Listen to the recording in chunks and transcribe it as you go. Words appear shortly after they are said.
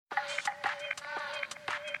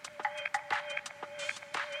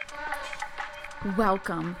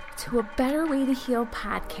Welcome to A Better Way to Heal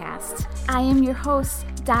podcast. I am your host,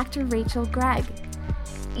 Dr. Rachel Gregg.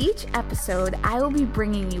 Each episode, I will be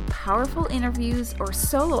bringing you powerful interviews or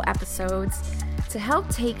solo episodes to help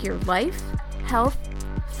take your life, health,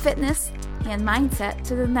 fitness, and mindset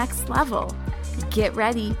to the next level. Get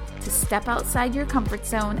ready to step outside your comfort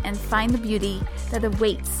zone and find the beauty that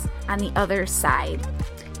awaits on the other side.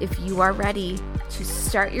 If you are ready to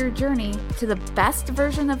start your journey to the best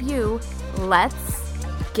version of you, let's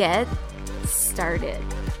get started.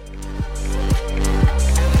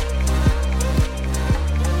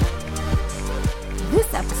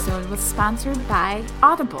 This episode was sponsored by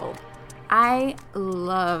Audible. I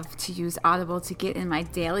love to use Audible to get in my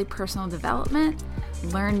daily personal development,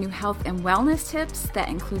 learn new health and wellness tips that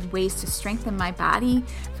include ways to strengthen my body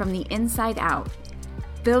from the inside out,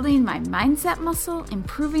 building my mindset muscle,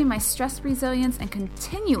 improving my stress resilience, and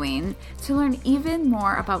continuing to learn even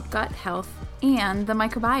more about gut health and the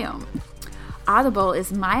microbiome. Audible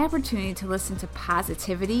is my opportunity to listen to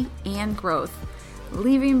positivity and growth,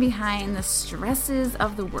 leaving behind the stresses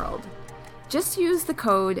of the world. Just use the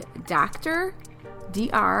code Dr.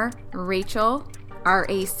 Rachel,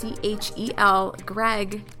 RACHEL,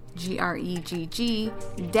 Gregg, GREGG,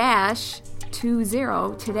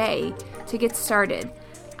 -20 today to get started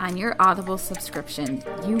on your Audible subscription.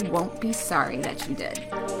 You won't be sorry that you did.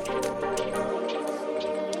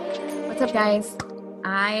 What's up, guys?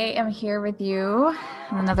 I am here with you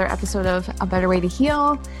on another episode of A Better Way to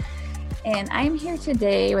Heal. And I'm here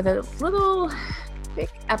today with a little quick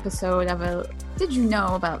episode of a Did You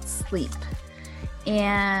Know About Sleep?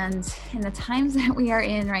 And in the times that we are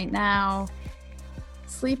in right now,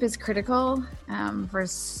 sleep is critical for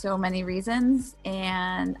so many reasons.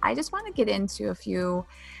 And I just want to get into a few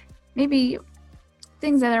maybe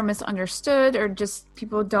things that are misunderstood or just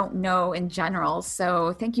people don't know in general.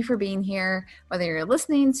 So thank you for being here, whether you're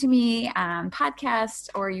listening to me on podcast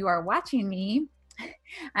or you are watching me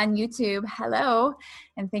on YouTube. Hello,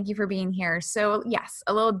 and thank you for being here. So yes,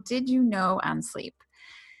 a little did you know on sleep.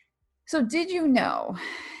 So did you know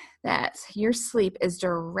that your sleep is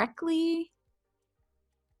directly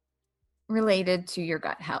related to your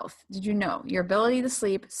gut health? Did you know your ability to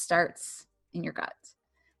sleep starts in your gut?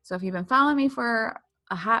 So if you've been following me for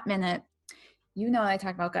a hot minute, you know I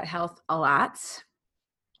talk about gut health a lot,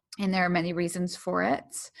 and there are many reasons for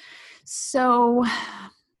it. So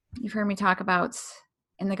you've heard me talk about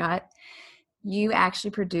in the gut, you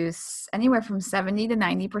actually produce anywhere from 70 to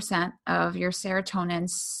 90% of your serotonin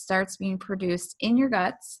starts being produced in your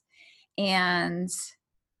guts and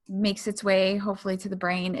makes its way hopefully to the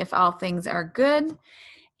brain if all things are good.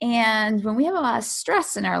 And when we have a lot of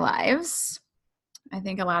stress in our lives, I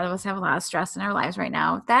think a lot of us have a lot of stress in our lives right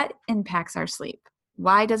now, that impacts our sleep.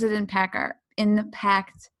 Why does it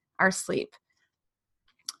impact our sleep?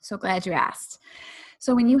 So glad you asked.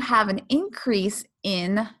 So when you have an increase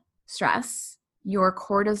in stress, your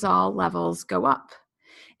cortisol levels go up.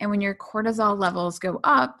 And when your cortisol levels go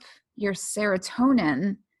up, your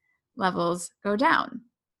serotonin levels go down.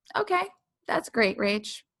 Okay, that's great,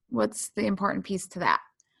 Rach. What's the important piece to that?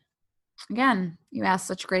 Again, you asked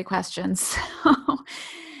such great questions.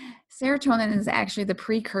 Serotonin is actually the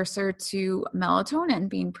precursor to melatonin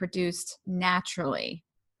being produced naturally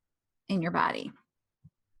in your body.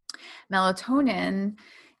 Melatonin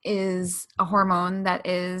is a hormone that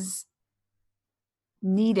is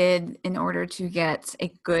needed in order to get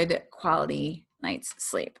a good quality night's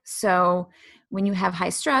sleep. So when you have high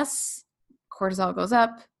stress, cortisol goes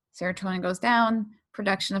up, serotonin goes down,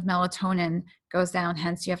 production of melatonin goes down,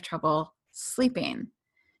 hence you have trouble sleeping.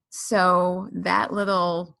 So that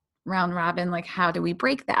little round robin, like how do we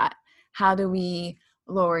break that? How do we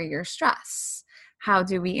lower your stress? How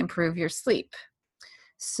do we improve your sleep?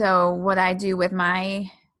 So what I do with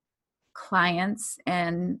my clients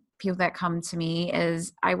and people that come to me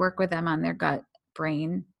is I work with them on their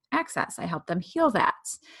gut-brain axis. I help them heal that.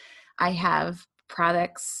 I have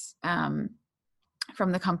products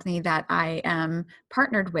from the company that I am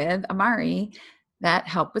partnered with, Amari, that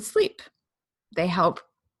help with sleep. They help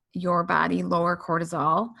your body lower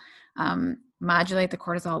cortisol, modulate the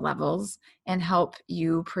cortisol levels, and help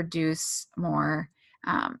you produce more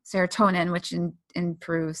serotonin, which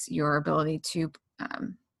improves your ability to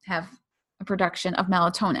have a production of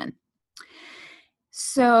melatonin.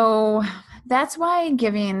 So that's why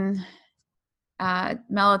giving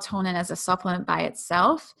melatonin as a supplement by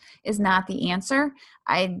itself is not the answer.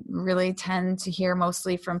 I really tend to hear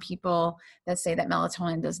mostly from people that say that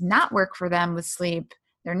melatonin does not work for them with sleep.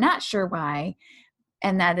 They're not sure why.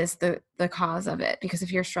 And that is the cause of it. Because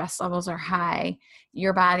if your stress levels are high,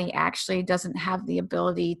 your body actually doesn't have the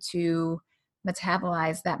ability to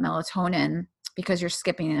metabolize that melatonin because you're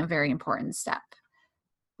skipping a very important step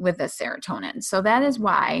with the serotonin. So that is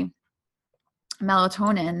why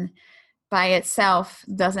melatonin by itself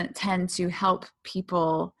doesn't tend to help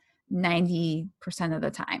people 90% of the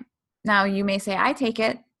time. Now, you may say, I take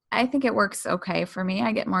it. I think it works okay for me.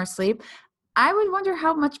 I get more sleep. I would wonder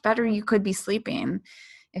how much better you could be sleeping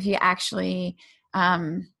if you actually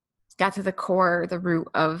got to the core, the root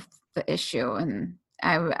of the issue. And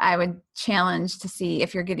I would challenge to see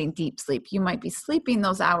if you're getting deep sleep. You might be sleeping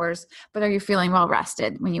those hours, but are you feeling well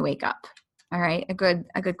rested when you wake up? All right. A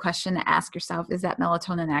good question to ask yourself, is that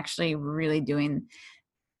melatonin actually really doing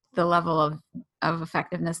the level of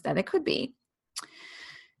effectiveness that it could be?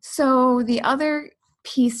 So the other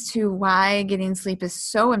piece to why getting sleep is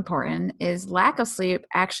so important is lack of sleep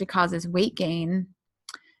actually causes weight gain,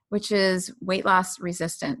 which is weight loss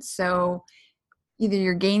resistance. So either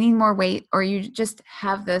you're gaining more weight or you just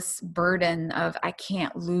have this burden of, I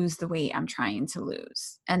can't lose the weight I'm trying to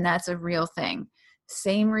lose. And that's a real thing.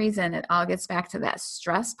 Same reason, it all gets back to that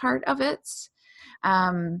stress part of it.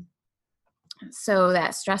 So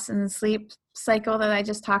that stress and sleep cycle that I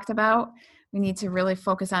just talked about, we need to really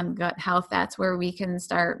focus on gut health. That's where we can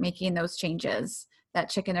start making those changes. That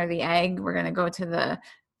chicken or the egg, we're going to go to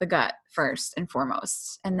the gut first and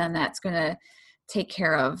foremost. And then that's going to take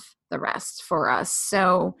care of the rest for us.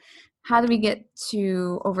 So how do we get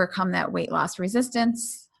to overcome that weight loss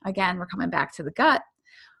resistance? Again, we're coming back to the gut.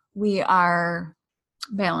 We are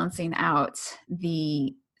balancing out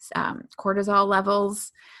the cortisol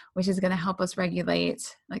levels, which is going to help us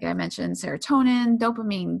regulate, like I mentioned, serotonin,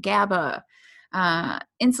 dopamine, GABA,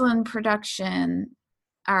 insulin production,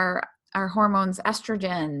 our hormones,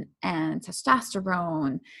 estrogen and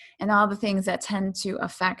testosterone, and all the things that tend to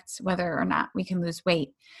affect whether or not we can lose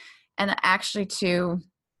weight. And actually too,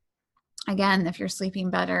 again, if you're sleeping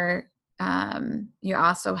better, you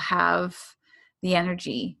also have the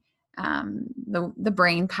energy, the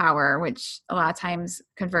brain power, which a lot of times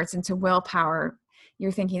converts into willpower.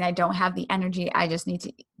 You're thinking, I don't have the energy. I just need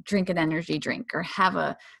to drink an energy drink or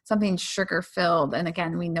have something sugar filled. And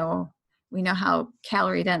again, we know how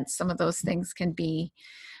calorie dense some of those things can be.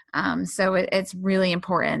 So it's really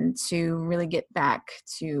important to really get back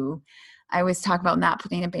to, I always talk about not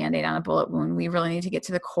putting a Band-Aid on a bullet wound. We really need to get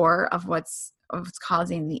to the core of what's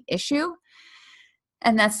causing the issue.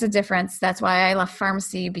 And that's the difference. That's why I left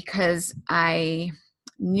pharmacy, because I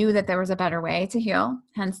knew that there was a better way to heal,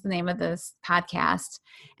 hence the name of this podcast.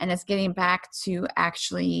 And it's getting back to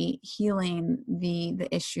actually healing the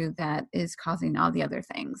issue that is causing all the other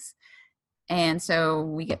things. And so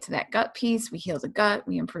we get to that gut piece, we heal the gut,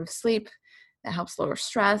 we improve sleep, that helps lower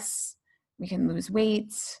stress, we can lose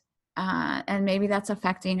weight, and maybe that's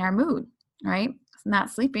affecting our mood, right?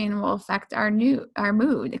 Not sleeping will affect our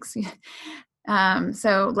mood.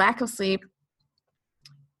 So lack of sleep,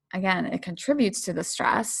 again, it contributes to the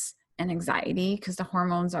stress and anxiety because the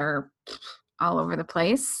hormones are all over the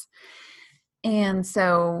place. And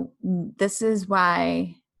so this is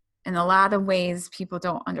why, in a lot of ways, people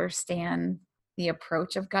don't understand the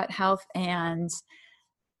approach of gut health. And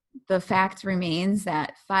the fact remains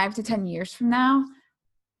that 5 to 10 years from now,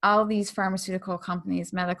 all these pharmaceutical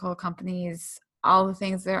companies, medical companies, all the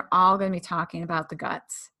things, they're all going to be talking about the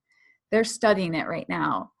guts. They're studying it right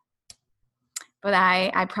now. But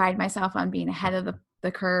I pride myself on being ahead of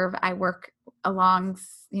the curve. I work along,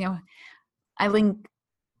 I link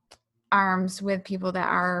arms with people that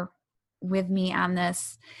are with me on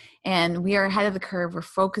this, and we are ahead of the curve. We're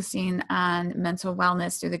focusing on mental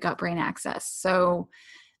wellness through the gut-brain axis. So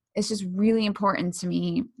it's just really important to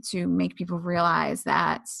me to make people realize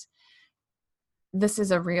that this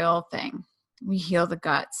is a real thing. We heal the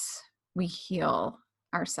guts. We heal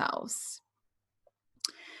ourselves.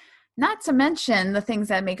 Not to mention the things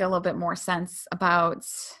that make a little bit more sense about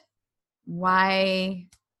why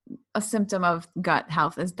a symptom of gut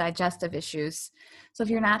health is digestive issues. So if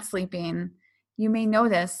you're not sleeping, you may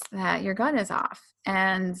notice that your gut is off.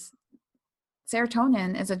 And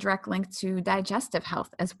serotonin is a direct link to digestive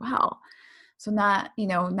health as well. So not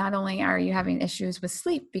only are you having issues with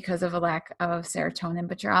sleep because of a lack of serotonin,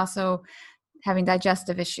 but you're also having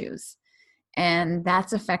digestive issues. And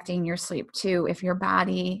that's affecting your sleep too. If your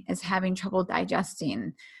body is having trouble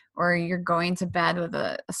digesting, or you're going to bed with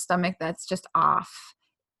a stomach that's just off,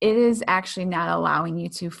 it is actually not allowing you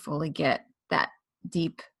to fully get that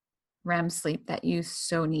deep REM sleep that you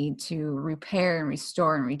so need to repair and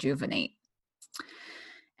restore and rejuvenate.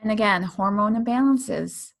 And again, hormone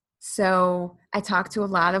imbalances. So I talk to a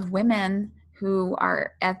lot of women who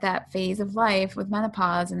are at that phase of life with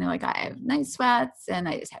menopause, and they're like, I have night sweats and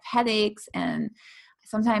I just have headaches and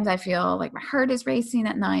Sometimes I feel like my heart is racing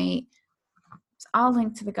at night. It's all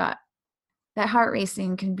linked to the gut. That heart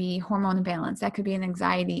racing can be hormone imbalance. That could be an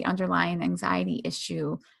underlying anxiety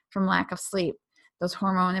issue from lack of sleep. Those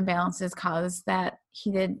hormone imbalances cause that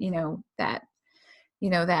heated, that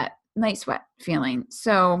night sweat feeling.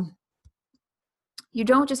 So you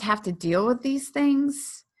don't just have to deal with these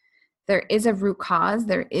things. There is a root cause.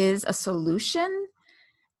 There is a solution.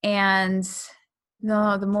 And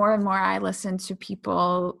the more and more I listen to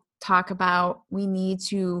people talk about, we need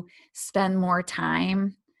to spend more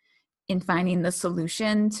time in finding the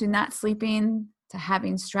solution to not sleeping, to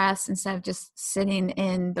having stress, instead of just sitting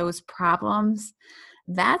in those problems.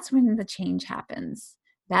 That's when the change happens.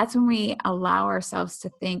 That's when we allow ourselves to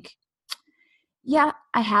think, yeah,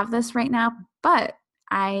 I have this right now, but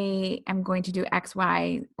I am going to do X,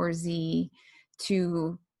 Y, or Z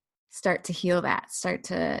to start to heal that, start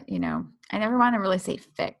to, I never want to really say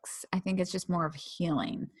fix. I think it's just more of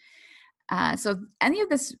healing. So any of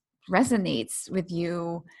this resonates with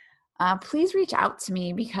you, please reach out to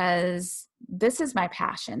me, because this is my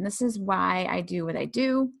passion. This is why I do what I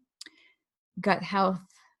do. Gut health,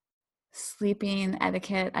 sleeping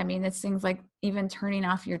etiquette. I mean, it's things like even turning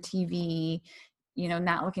off your TV,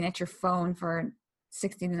 not looking at your phone for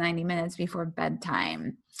 60 to 90 minutes before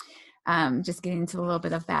bedtime. Just getting into a little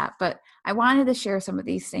bit of that. But I wanted to share some of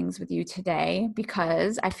these things with you today,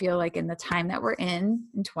 because I feel like in the time that we're in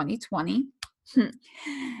 2020,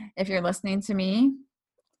 if you're listening to me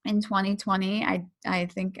in 2020, I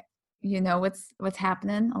think what's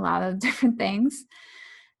happening, a lot of different things.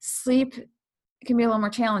 Sleep can be a little more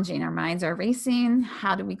challenging. Our minds are racing.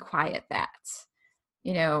 How do we quiet that?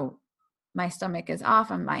 My stomach is off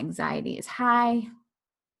and my anxiety is high.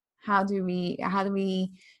 How do we,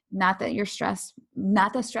 not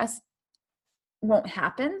that stress won't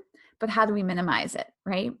happen, but how do we minimize it,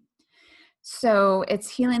 right? So it's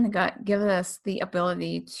healing the gut, gives us the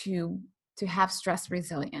ability to have stress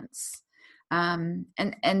resilience, and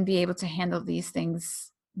be able to handle these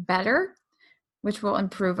things better, which will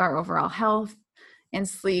improve our overall health. And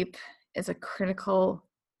sleep is a critical,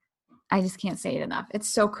 I just can't say it enough. It's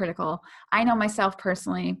so critical. I know myself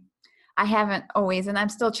personally, I haven't always, and I'm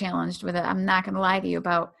still challenged with it. I'm not going to lie to you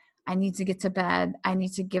about, I need to get to bed. I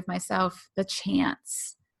need to give myself the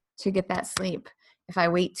chance to get that sleep. If I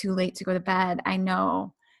wait too late to go to bed, I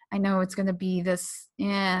know it's going to be this,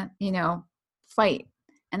 fight.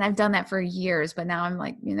 And I've done that for years, but now I'm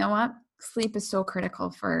like, you know what? Sleep is so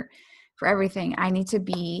critical for everything. I need to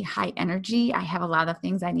be high energy. I have a lot of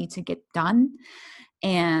things I need to get done.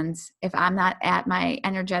 And if I'm not at my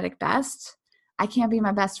energetic best, I can't be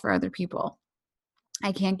my best for other people.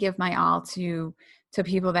 I can't give my all to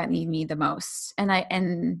people that need me the most.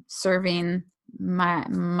 And serving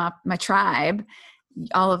my tribe,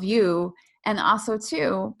 all of you, and also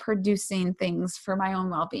too producing things for my own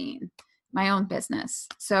well-being, my own business.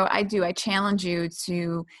 So I challenge you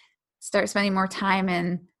to start spending more time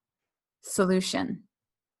in solution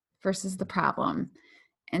versus the problem,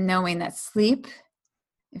 and knowing that sleep,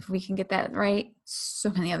 if we can get that right, so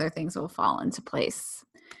many other things will fall into place.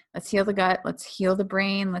 Let's heal the gut. Let's heal the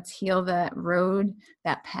brain. Let's heal that road,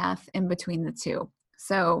 that path in between the two.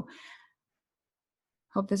 So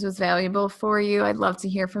hope this was valuable for you. I'd love to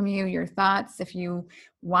hear from you, your thoughts. If you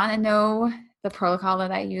want to know the protocol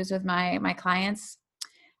that I use with my clients,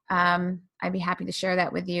 I'd be happy to share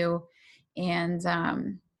that with you. And,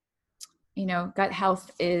 gut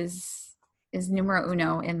health is numero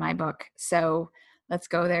uno in my book. So let's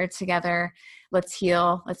go there together. Let's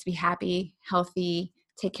heal. Let's be happy, healthy,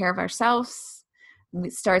 take care of ourselves.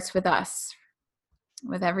 It starts with us.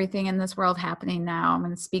 With everything in this world happening now, I'm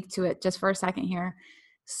going to speak to it just for a second here.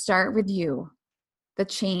 Start with you. The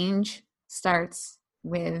change starts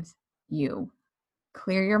with you.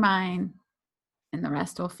 Clear your mind, and the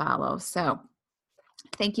rest will follow. So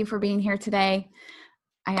thank you for being here today.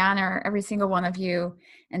 I honor every single one of you.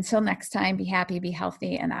 Until next time, be happy, be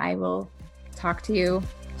healthy, and I will talk to you.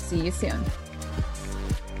 See you soon.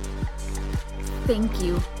 Thank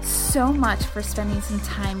you so much for spending some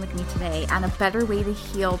time with me today on a Better Way to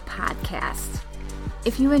Heal podcast.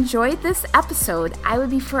 If you enjoyed this episode, I would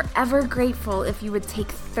be forever grateful if you would take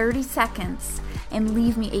 30 seconds and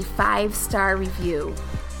leave me a 5-star review.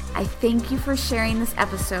 I thank you for sharing this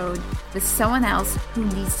episode with someone else who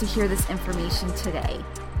needs to hear this information today.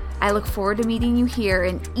 I look forward to meeting you here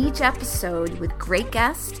in each episode with great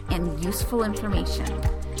guests and useful information.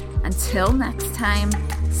 Until next time,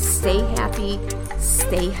 stay happy,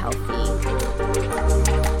 stay healthy.